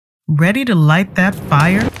Ready to light that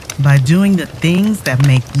fire by doing the things that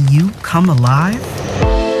make you come alive?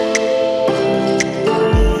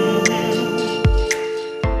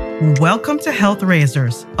 Welcome to Health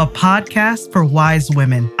Raisers, a podcast for wise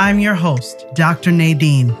women. I'm your host, Dr.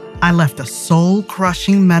 Nadine. I left a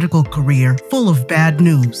soul-crushing medical career full of bad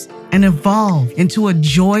news and evolved into a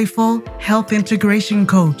joyful health integration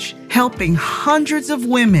coach, helping hundreds of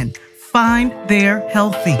women find their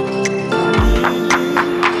healthy.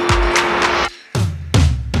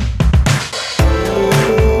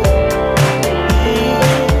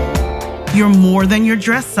 You're more than your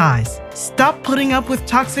dress size. Stop putting up with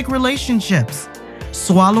toxic relationships,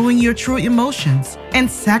 swallowing your true emotions, and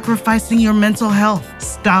sacrificing your mental health.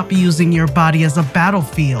 Stop using your body as a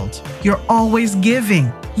battlefield. You're always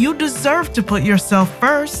giving. You deserve to put yourself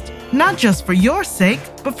first, not just for your sake,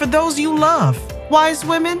 but for those you love. Wise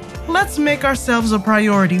women, let's make ourselves a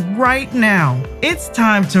priority right now. It's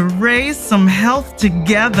time to raise some health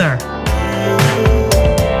together.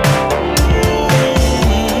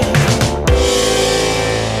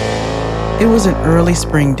 It was an early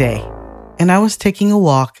spring day, and I was taking a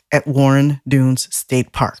walk at Warren Dunes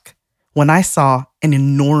State Park when I saw an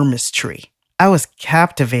enormous tree. I was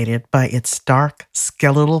captivated by its stark,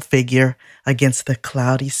 skeletal figure against the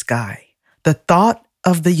cloudy sky. The thought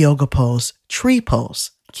of the yoga pose, tree pose,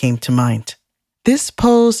 came to mind. This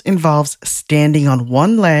pose involves standing on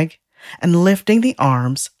one leg and lifting the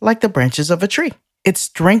arms like the branches of a tree. It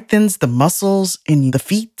strengthens the muscles in the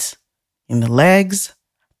feet, in the legs,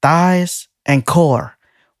 thighs, and core,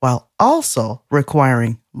 while also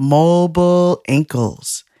requiring mobile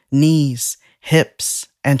ankles, knees, hips,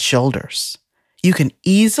 and shoulders. You can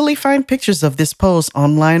easily find pictures of this pose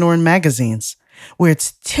online or in magazines, where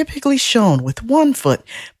it's typically shown with one foot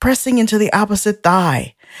pressing into the opposite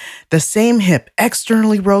thigh, the same hip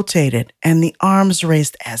externally rotated, and the arms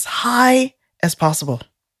raised as high as possible.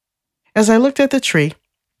 As I looked at the tree,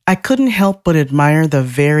 I couldn't help but admire the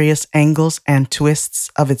various angles and twists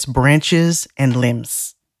of its branches and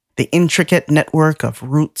limbs. The intricate network of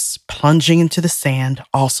roots plunging into the sand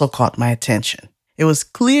also caught my attention. It was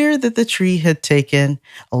clear that the tree had taken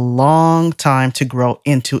a long time to grow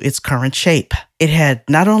into its current shape. It had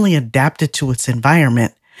not only adapted to its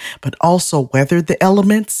environment, but also weathered the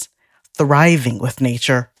elements, thriving with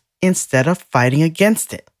nature instead of fighting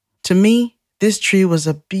against it. To me, this tree was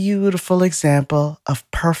a beautiful example of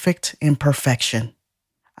perfect imperfection.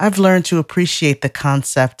 I've learned to appreciate the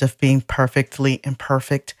concept of being perfectly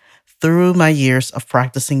imperfect through my years of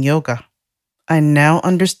practicing yoga. I now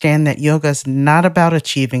understand that yoga is not about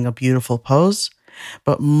achieving a beautiful pose,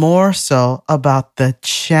 but more so about the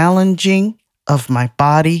challenging of my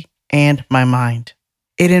body and my mind.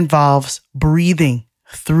 It involves breathing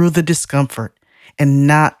through the discomfort and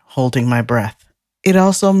not holding my breath. It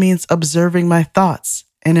also means observing my thoughts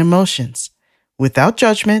and emotions without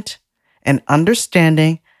judgment and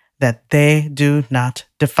understanding that they do not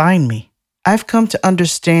define me. I've come to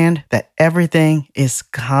understand that everything is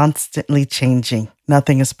constantly changing.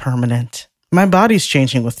 Nothing is permanent. My body's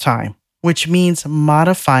changing with time, which means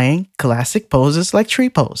modifying classic poses like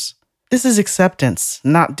tree pose. This is acceptance,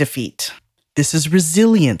 not defeat. This is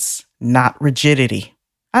resilience, not rigidity.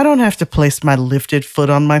 I don't have to place my lifted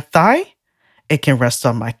foot on my thigh. It can rest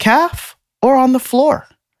on my calf or on the floor.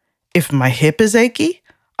 If my hip is achy,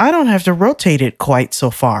 I don't have to rotate it quite so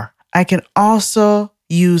far. I can also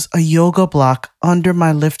use a yoga block under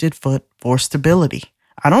my lifted foot for stability.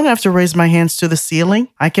 I don't have to raise my hands to the ceiling.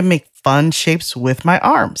 I can make fun shapes with my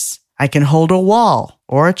arms. I can hold a wall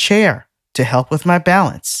or a chair to help with my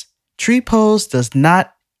balance. Tree pose does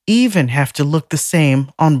not even have to look the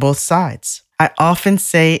same on both sides. I often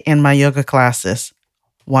say in my yoga classes,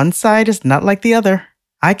 one side is not like the other.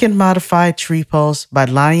 I can modify tree pose by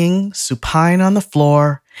lying supine on the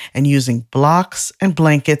floor and using blocks and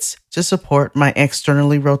blankets to support my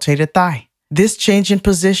externally rotated thigh. This change in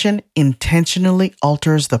position intentionally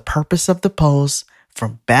alters the purpose of the pose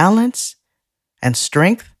from balance and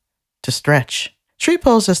strength to stretch. Tree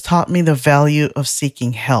pose has taught me the value of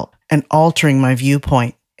seeking help and altering my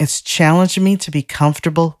viewpoint. It's challenged me to be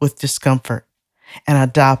comfortable with discomfort and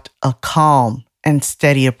adopt a calm and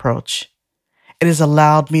steady approach. It has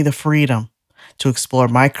allowed me the freedom to explore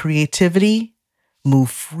my creativity, move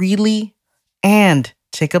freely, and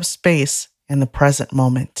take up space in the present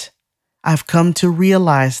moment. I've come to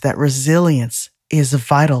realize that resilience is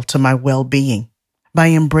vital to my well-being. By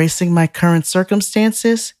embracing my current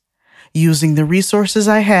circumstances, using the resources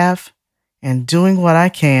I have, and doing what I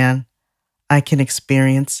can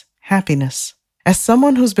experience happiness. As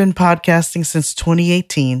someone who's been podcasting since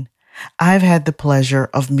 2018, I've had the pleasure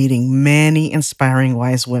of meeting many inspiring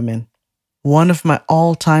wise women. One of my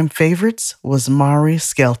all-time favorites was Mari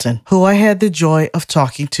Skelton, who I had the joy of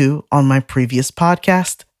talking to on my previous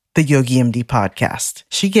podcast, the Yogi MD podcast.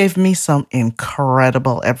 She gave me some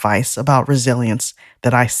incredible advice about resilience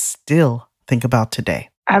that I still think about today.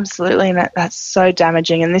 Absolutely, and that's so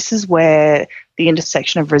damaging. And this is where the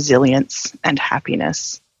intersection of resilience and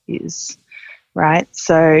happiness is, right?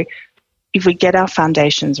 So if we get our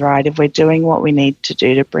foundations right, if we're doing what we need to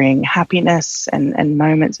do to bring happiness and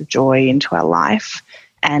moments of joy into our life,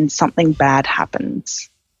 and something bad happens,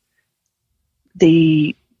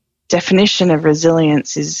 the definition of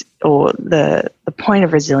resilience is, or the point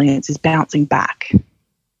of resilience is bouncing back.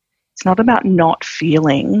 It's not about not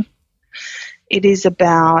feeling. It is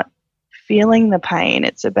about feeling the pain.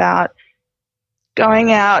 It's about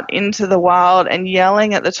going out into the wild and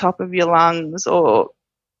yelling at the top of your lungs, or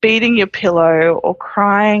beating your pillow, or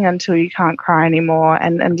crying until you can't cry anymore,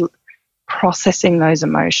 and processing those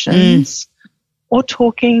emotions, or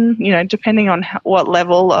talking, depending on what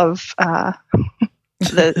level of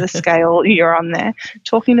the scale you're on there,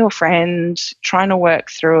 talking to a friend, trying to work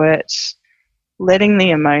through it, letting the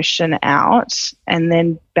emotion out, and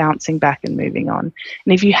then bouncing back and moving on.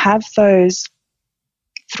 And if you have those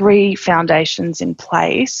 3 foundations in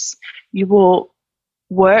place, you will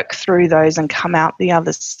work through those and come out the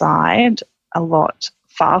other side a lot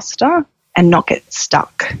faster and not get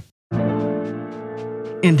stuck.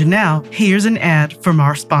 And now, here's an ad from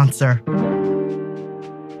our sponsor.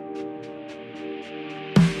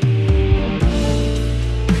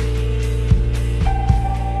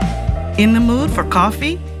 In the mood for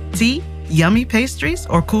coffee, tea, yummy pastries,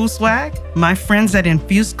 or cool swag? My friends at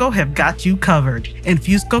Infusco have got you covered.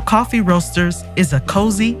 Infusco Coffee Roasters is a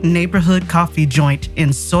cozy neighborhood coffee joint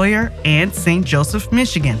in Sawyer and St. Joseph,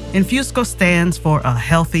 Michigan. Infusco stands for a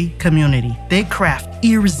healthy community. They craft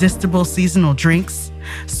irresistible seasonal drinks,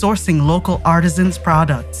 sourcing local artisans'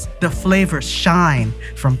 products. The flavors shine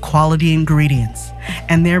from quality ingredients,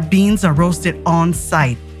 and their beans are roasted on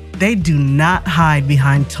site. They do not hide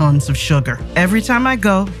behind tons of sugar. Every time I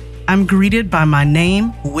go, I'm greeted by my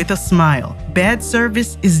name with a smile. Bad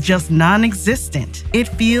service is just non-existent. It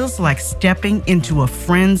feels like stepping into a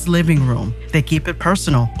friend's living room. They keep it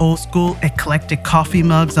personal. Old school, eclectic coffee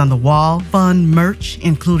mugs on the wall, fun merch,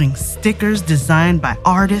 including stickers designed by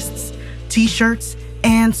artists, t-shirts,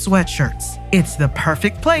 and sweatshirts. It's the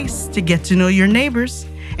perfect place to get to know your neighbors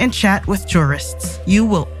and chat with tourists. You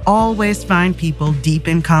will always find people deep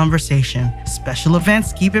in conversation. Special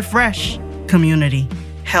events keep it fresh. Community,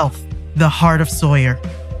 health, the heart of Sawyer.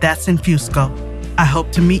 That's Infusco. I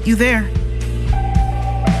hope to meet you there.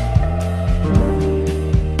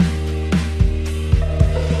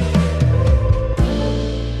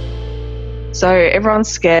 So everyone's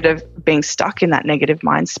scared of being stuck in that negative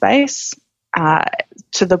mind space,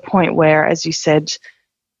 to the point where, as you said,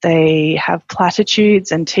 they have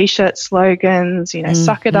platitudes and T-shirt slogans,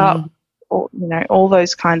 suck it up, or, all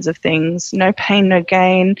those kinds of things. No pain, no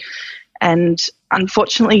gain. And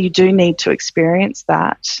unfortunately, you do need to experience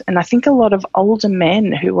that. And I think a lot of older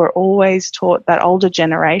men who were always taught, that older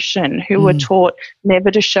generation who were taught never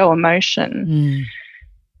to show emotion,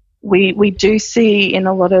 we do see in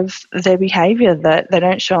a lot of their behavior that they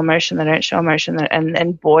don't show emotion,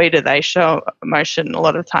 and boy, do they show emotion. A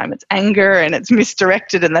lot of the time it's anger and it's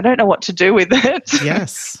misdirected and they don't know what to do with it.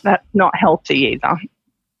 Yes. That's not healthy either.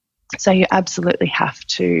 So you absolutely have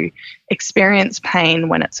to experience pain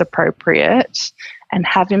when it's appropriate and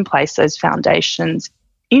have in place those foundations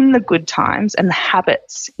in the good times and the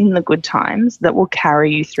habits in the good times that will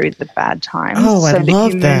carry you through the bad times. Oh, I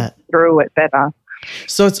love that. Move through it better.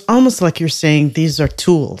 So it's almost like you're saying these are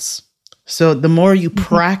tools. So the more you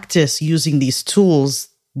practice using these tools,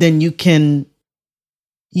 then you can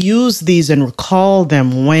use these and recall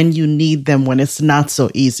them when you need them, when it's not so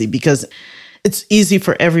easy, because it's easy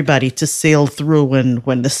for everybody to sail through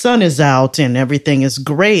when the sun is out and everything is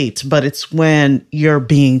great, but it's when you're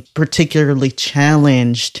being particularly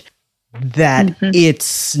challenged that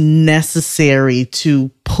it's necessary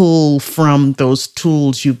to pull from those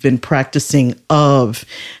tools you've been practicing, of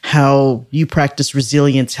how you practice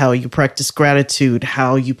resilience, how you practice gratitude,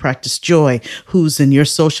 how you practice joy, who's in your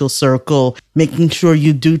social circle, making sure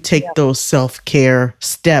you do take those self-care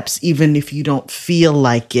steps, even if you don't feel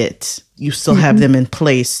like it. You still have them in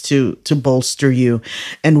place to bolster you.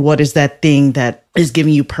 And what is that thing that is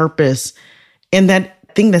giving you purpose? And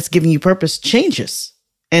that thing that's giving you purpose changes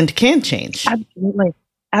and can change.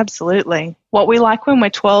 Absolutely. What we like when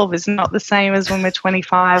we're 12 is not the same as when we're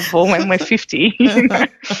 25 or when we're 50.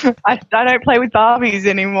 I don't play with Barbies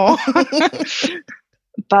anymore.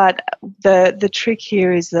 But the trick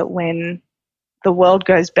here is that when the world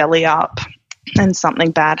goes belly up and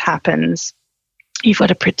something bad happens, you've got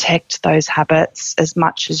to protect those habits as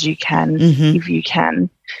much as you can, if you can,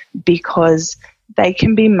 because they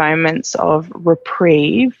can be moments of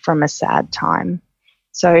reprieve from a sad time.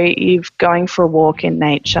 So if going for a walk in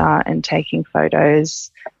nature and taking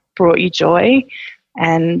photos brought you joy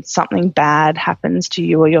and something bad happens to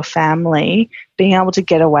you or your family, being able to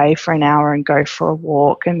get away for an hour and go for a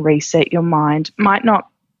walk and reset your mind might not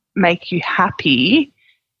make you happy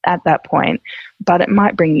at that point, but it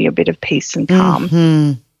might bring you a bit of peace and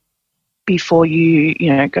calm before you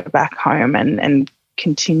go back home and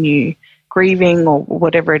continue grieving or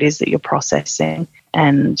whatever it is that you're processing,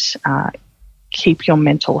 and keep your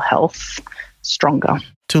mental health stronger.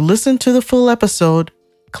 To listen to the full episode,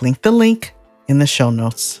 click the link in the show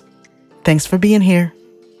notes. Thanks for being here.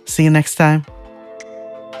 See you next time.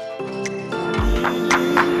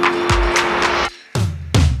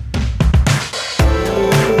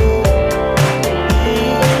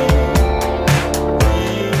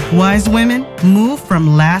 Wise women, move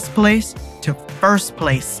from last place to first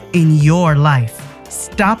place in your life.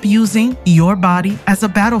 Stop using your body as a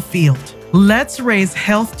battlefield. Let's raise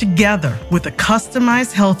health together with a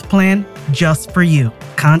customized health plan just for you.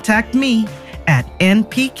 Contact me at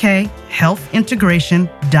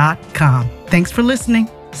npkhealthintegration.com. Thanks for listening.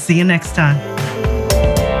 See you next time.